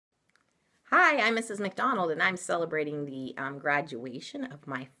Hi, I'm Mrs. McDonald, and I'm celebrating the graduation of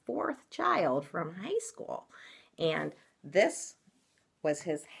my fourth child from high school. And this was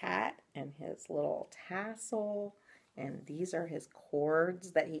his hat and his little tassel, and these are his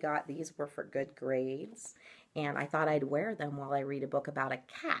cords that he got. These were for good grades, and I thought I'd wear them while I read a book about a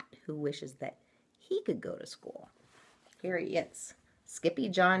cat who wishes that he could go to school. Here he is.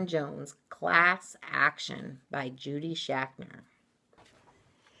 Skippyjon Jones, Class Action by Judy Schachner.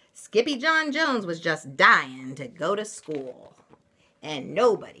 Skippyjon Jones was just dying to go to school. And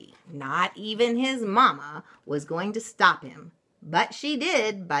nobody, not even his mama, was going to stop him. But she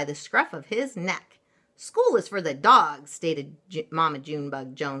did by the scruff of his neck. School is for the dogs, stated Mama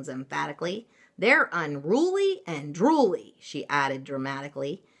Junebug Jones emphatically. They're unruly and drooly, she added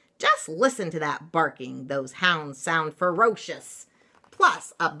dramatically. Just listen to that barking. Those hounds sound ferocious.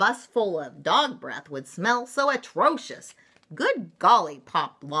 Plus, a bus full of dog breath would smell so atrocious. Good golly,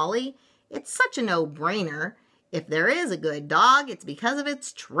 Pop Lolly, it's such a no-brainer. If there is a good dog, it's because of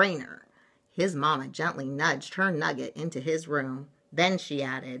its trainer. His mama gently nudged her nugget into his room. Then she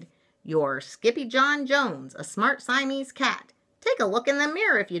added, "You're Skippyjon Jones, a smart Siamese cat. Take a look in the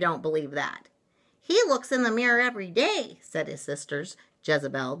mirror if you don't believe that." "He looks in the mirror every day," said his sisters,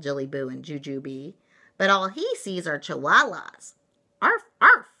 Jezebel, Jillyboo, and Jujubee. "But all he sees are chihuahuas." "Arf,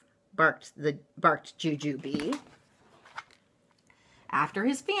 arf," barked Jujubee. After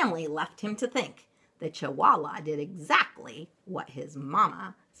his family left him to think, the Chihuahua did exactly what his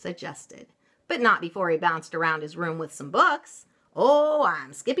mama suggested. But not before he bounced around his room with some books. "Oh,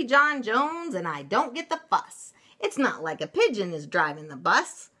 I'm Skippyjon Jones, and I don't get the fuss. It's not like a pigeon is driving the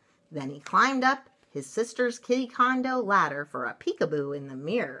bus." Then he climbed up his sister's kitty condo ladder for a peekaboo in the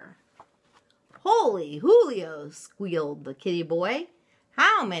mirror. "Holy Julio," squealed the kitty boy.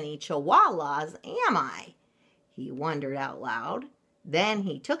 "How many Chihuahuas am I?" He wondered out loud. Then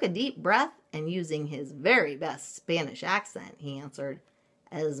he took a deep breath, and using his very best Spanish accent, he answered,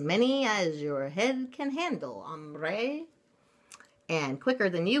 "As many as your head can handle, hombre." And quicker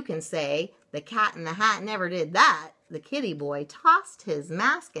than you can say, the cat in the hat never did that, the kitty boy tossed his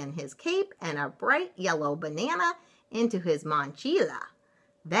mask and his cape and a bright yellow banana into his mochila.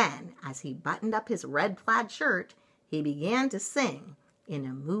 Then, as he buttoned up his red plaid shirt, he began to sing in a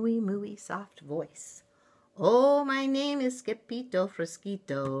mooey soft voice. "Oh, my name is Skippito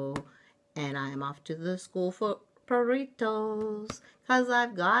Frisquito, and I'm off to the school for burritos, 'cause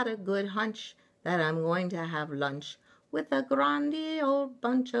I've got a good hunch that I'm going to have lunch with a grande old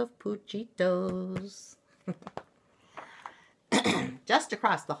bunch of puchitos." Just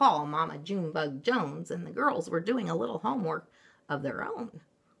across the hall, Mama Junebug Jones and the girls were doing a little homework of their own.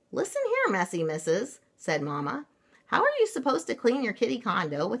 "Listen here, messy missus," said Mama. "How are you supposed to clean your kitty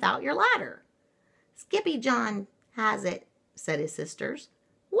condo without your ladder?" "Skippyjon has it," said his sisters.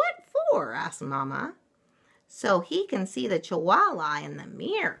 "What for?" asked Mama. "So he can see the Chihuahua in the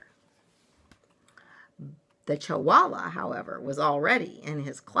mirror." The Chihuahua, however, was already in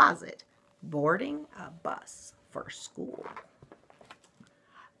his closet, boarding a bus for school.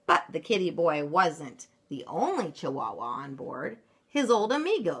 But the kitty boy wasn't the only Chihuahua on board. His old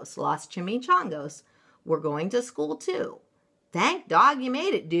amigos, Los Chimichangos, were going to school too. "Thank dog you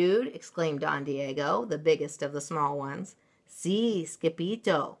made it, dude," exclaimed Don Diego, the biggest of the small ones. "Sí,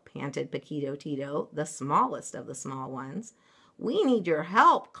 Skippito," panted Paquito Tito, the smallest of the small ones. "We need your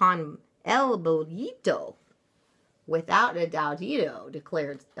help con el bollito." "Without a doubtito,"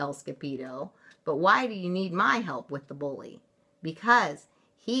 declared El Skippito. "But why do you need my help with the bully?" "Because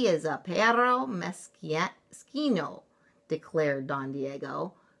he is a perro mezquino," declared Don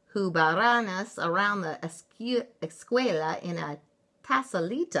Diego, "who baranas around the escuela in a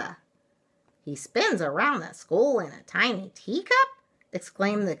tasalita." "He spins around the school in a tiny teacup?"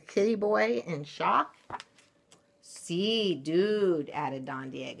 exclaimed the kitty boy in shock. "Sí, dude," added Don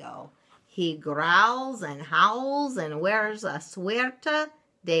Diego. "He growls and howls and wears a suéter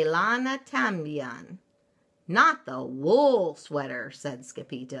de lana también." "Not the wool sweater," said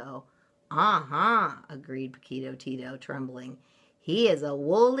Skippito. "Uh-huh," agreed Paquito Tito, trembling. "He is a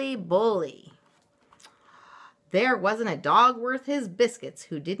woolly bully." There wasn't a dog worth his biscuits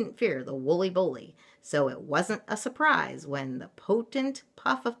who didn't fear the woolly bully, so it wasn't a surprise when the potent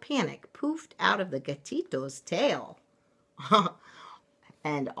puff of panic poofed out of the gatito's tail.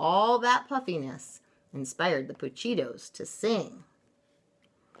 And all that puffiness inspired the puchitos to sing.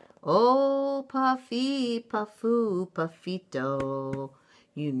 "Oh, Puffy, Puffoo, Puffito,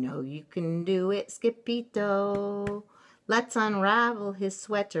 you know you can do it, Skippito. Let's unravel his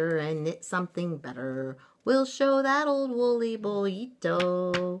sweater and knit something better. We'll show that old woolly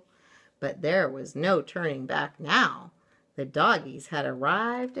bollito." But there was no turning back now. The doggies had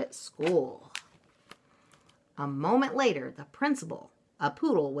arrived at school. A moment later, the principal, a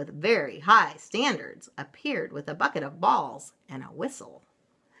poodle with very high standards, appeared with a bucket of balls and a whistle.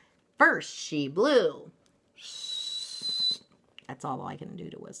 First she blew. That's all I can do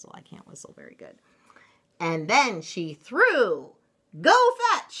to whistle. I can't whistle very good. And then she threw. Go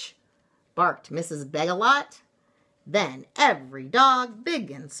fetch, barked Mrs. Begalot. Then every dog,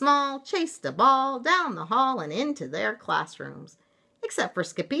 big and small, chased a ball down the hall and into their classrooms. Except for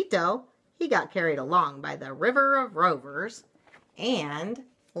Skippyjo. He got carried along by the river of rovers and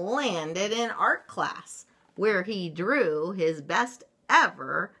landed in art class, where he drew his best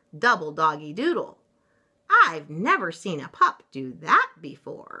ever double doggy doodle. I've never seen a pup do that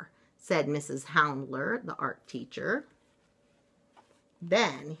before, said Mrs. Houndler, the art teacher.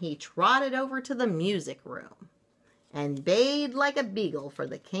 Then he trotted over to the music room and bayed like a beagle for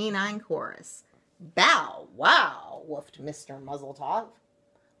the canine chorus. Bow wow, woofed Mr. Muzzletop.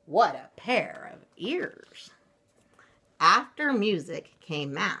 What a pair of ears. After music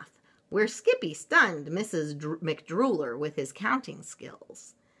came math, where Skippy stunned Mrs. McDruller with his counting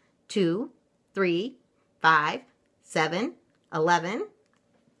skills. 2, 3, 5, 7, 11.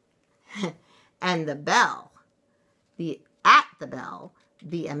 And the bell. At the bell,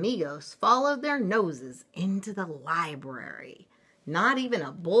 the amigos followed their noses into the library. Not even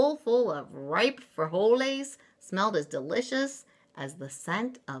a bowl full of ripe frijoles smelled as delicious as the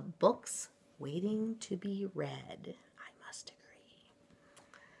scent of books waiting to be read. I must agree.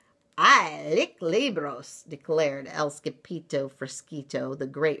 I lick libros, declared El Skippito Fresquito, the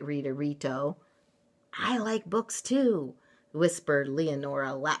great readerito. I like books too, whispered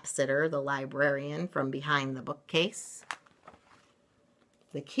Leonora Lapsitter, the librarian, from behind the bookcase.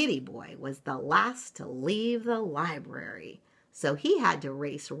 The kitty boy was the last to leave the library, so he had to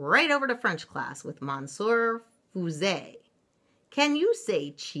race right over to French class with Monsieur Fouset. Can you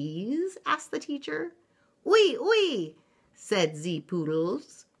say cheese? Asked the teacher. Oui, oui, said Z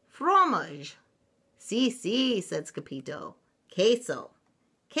Poodles. Fromage. Si, said Skippyjo. Queso.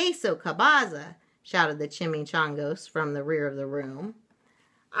 Queso cabaza, shouted the chimichangas from the rear of the room.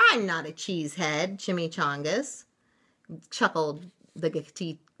 I'm not a cheesehead, chimichangas, chuckled the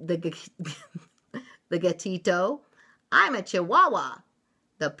gatito. I'm a chihuahua.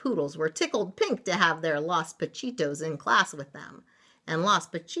 The poodles were tickled pink to have their Los Pachitos in class with them, and Los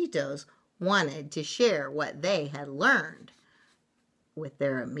Pachitos wanted to share what they had learned with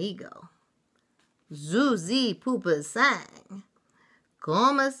their amigo. Zuzi Poopa sang,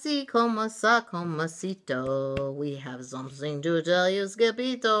 Como si, como sa, comosito, we have something to tell you,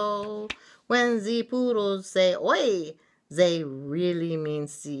 Skippyjo. When the poodles say oi, they really mean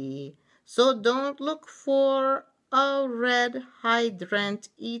si. So don't look for a red hydrant,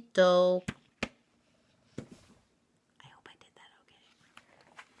 Ito. I hope I did that okay.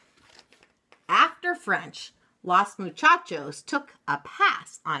 After French, Los Muchachos took a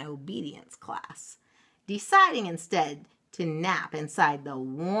pass on obedience class, deciding instead to nap inside the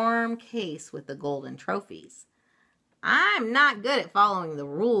warm case with the golden trophies. I'm not good at following the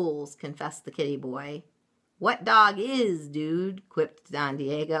rules, confessed the kitty boy. What dog is, dude? Quipped Don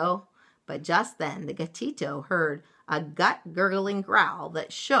Diego. But just then the gatito heard a gut-gurgling growl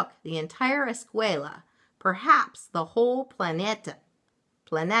that shook the entire escuela, perhaps the whole planeta.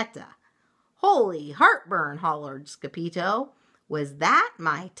 Holy heartburn, hollered Skippyjo. Was that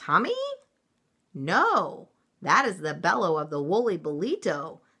my tummy? No, that is the bellow of the woolly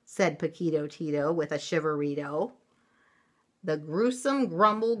bolito, said Paquito Tito with a shiverito. The gruesome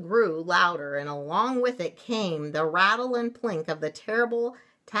grumble grew louder, and along with it came the rattle and plink of the terrible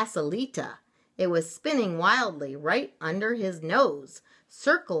tasselita. It was spinning wildly right under his nose,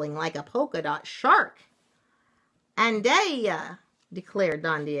 circling like a polka dot shark. Andaya, declared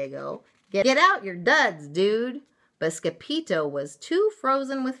Don Diego. Get out your duds, dude. But Skippyjo was too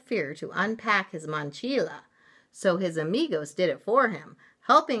frozen with fear to unpack his mochila, so his amigos did it for him,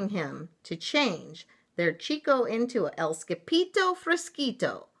 helping him to change their chico into El Skippito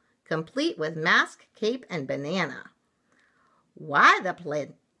Fresquito, complete with mask, cape, and banana. Why the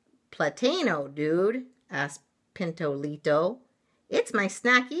platano, dude? Asked Pintolito. It's my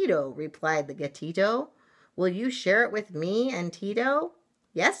snackito, replied the gatito. Will you share it with me and Tito?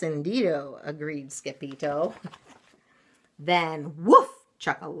 Yes, indeedo, agreed Skippyjo. Then woof,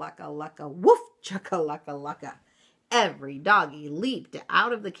 chucka-lucka-lucka, woof, chucka-lucka-lucka. Every doggy leaped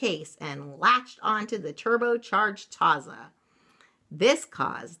out of the case and latched onto the turbocharged Taza. This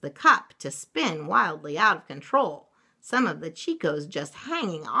caused the cup to spin wildly out of control, some of the chicos just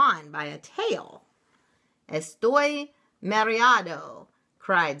hanging on by a tail. Estoy mareado,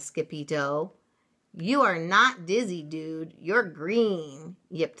 cried Skippyjo. You are not dizzy, dude. You're green,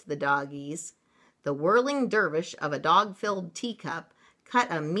 yipped the doggies. The whirling dervish of a dog-filled teacup cut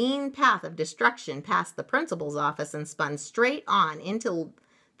a mean path of destruction past the principal's office and spun straight on into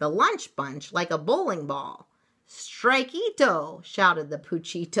the lunch bunch like a bowling ball. Strikeito, shouted the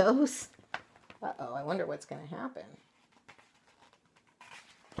Puchitos. Uh-oh, I wonder what's going to happen.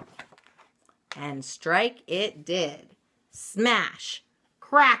 And strike it did. Smash,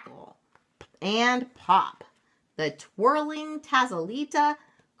 crackle, and pop. The twirling Tazolita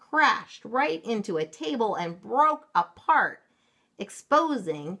crashed right into a table and broke apart,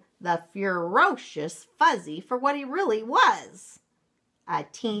 exposing the ferocious Fuzzy for what he really was. A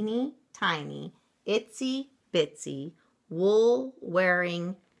teeny tiny, itsy bitsy,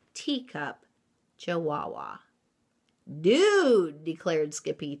 wool-wearing teacup chihuahua. Dude, declared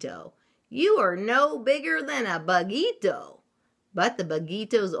Skippyjo, you are no bigger than a bugito. But the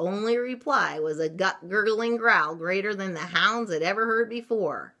bugito's only reply was a gut-gurgling growl greater than the hounds had ever heard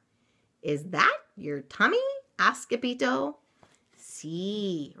before. Is that your tummy? asked Skippyjo.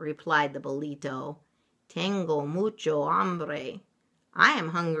 Sí, replied the bolito. Tengo mucho hambre. I am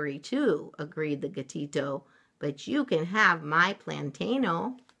hungry too, agreed the gatito, but you can have my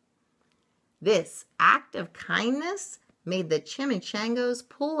plantaino. This act of kindness made the chimichangos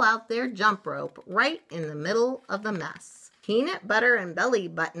pull out their jump rope right in the middle of the mess. Peanut butter and belly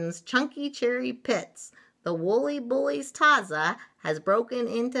buttons, chunky cherry pits. The woolly bully's taza has broken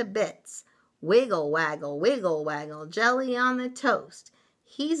into bits. Wiggle waggle, jelly on the toast.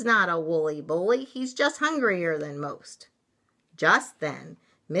 He's not a woolly bully, he's just hungrier than most. Just then,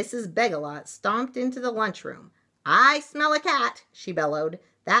 Mrs. Begalot stomped into the lunchroom. I smell a cat, she bellowed.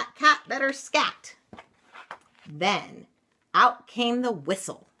 That cat better scat. Then, out came the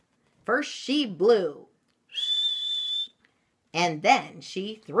whistle. First she blew, and then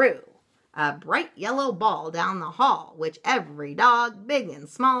she threw a bright yellow ball down the hall, which every dog, big and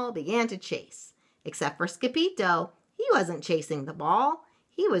small, began to chase. Except for Skippyjo. He wasn't chasing the ball.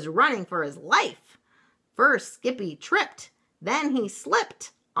 He was running for his life. First, Skippy tripped. Then he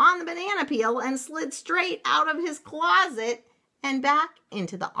slipped on the banana peel and slid straight out of his closet and back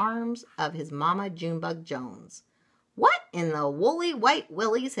into the arms of his Mama Junebug Jones. What in the woolly white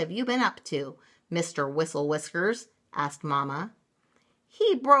willies have you been up to, Mr. Whistle Whiskers? asked Mama.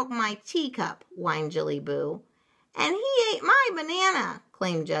 He broke my teacup, whined Jilly Boo. And he ate my banana,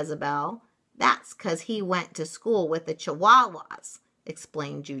 claimed Jezebel. That's 'cause he went to school with the Chihuahuas,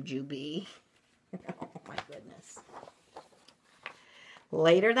 explained Jujubee. Oh, my goodness.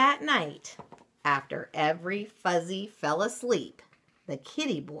 Later that night, after every Fuzzy fell asleep, the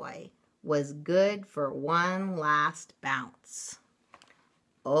kitty boy was good for one last bounce.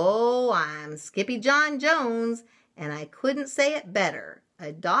 Oh, I'm Skippyjon Jones, and I couldn't say it better.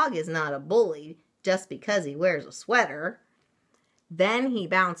 A dog is not a bully just because he wears a sweater. Then he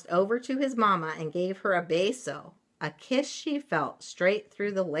bounced over to his mama and gave her a beso, a kiss she felt straight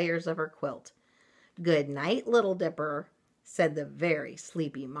through the layers of her quilt. Good night, Little Dipper, said the very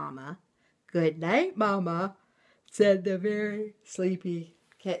sleepy mama. Good night, Mama, said the very sleepy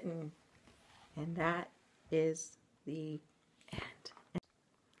kitten. And that is the end.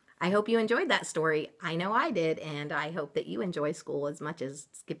 I hope you enjoyed that story. I know I did, and I hope that you enjoy school as much as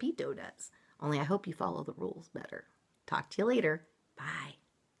Skippyjo does. Only I hope you follow the rules better. Talk to you later. Bye.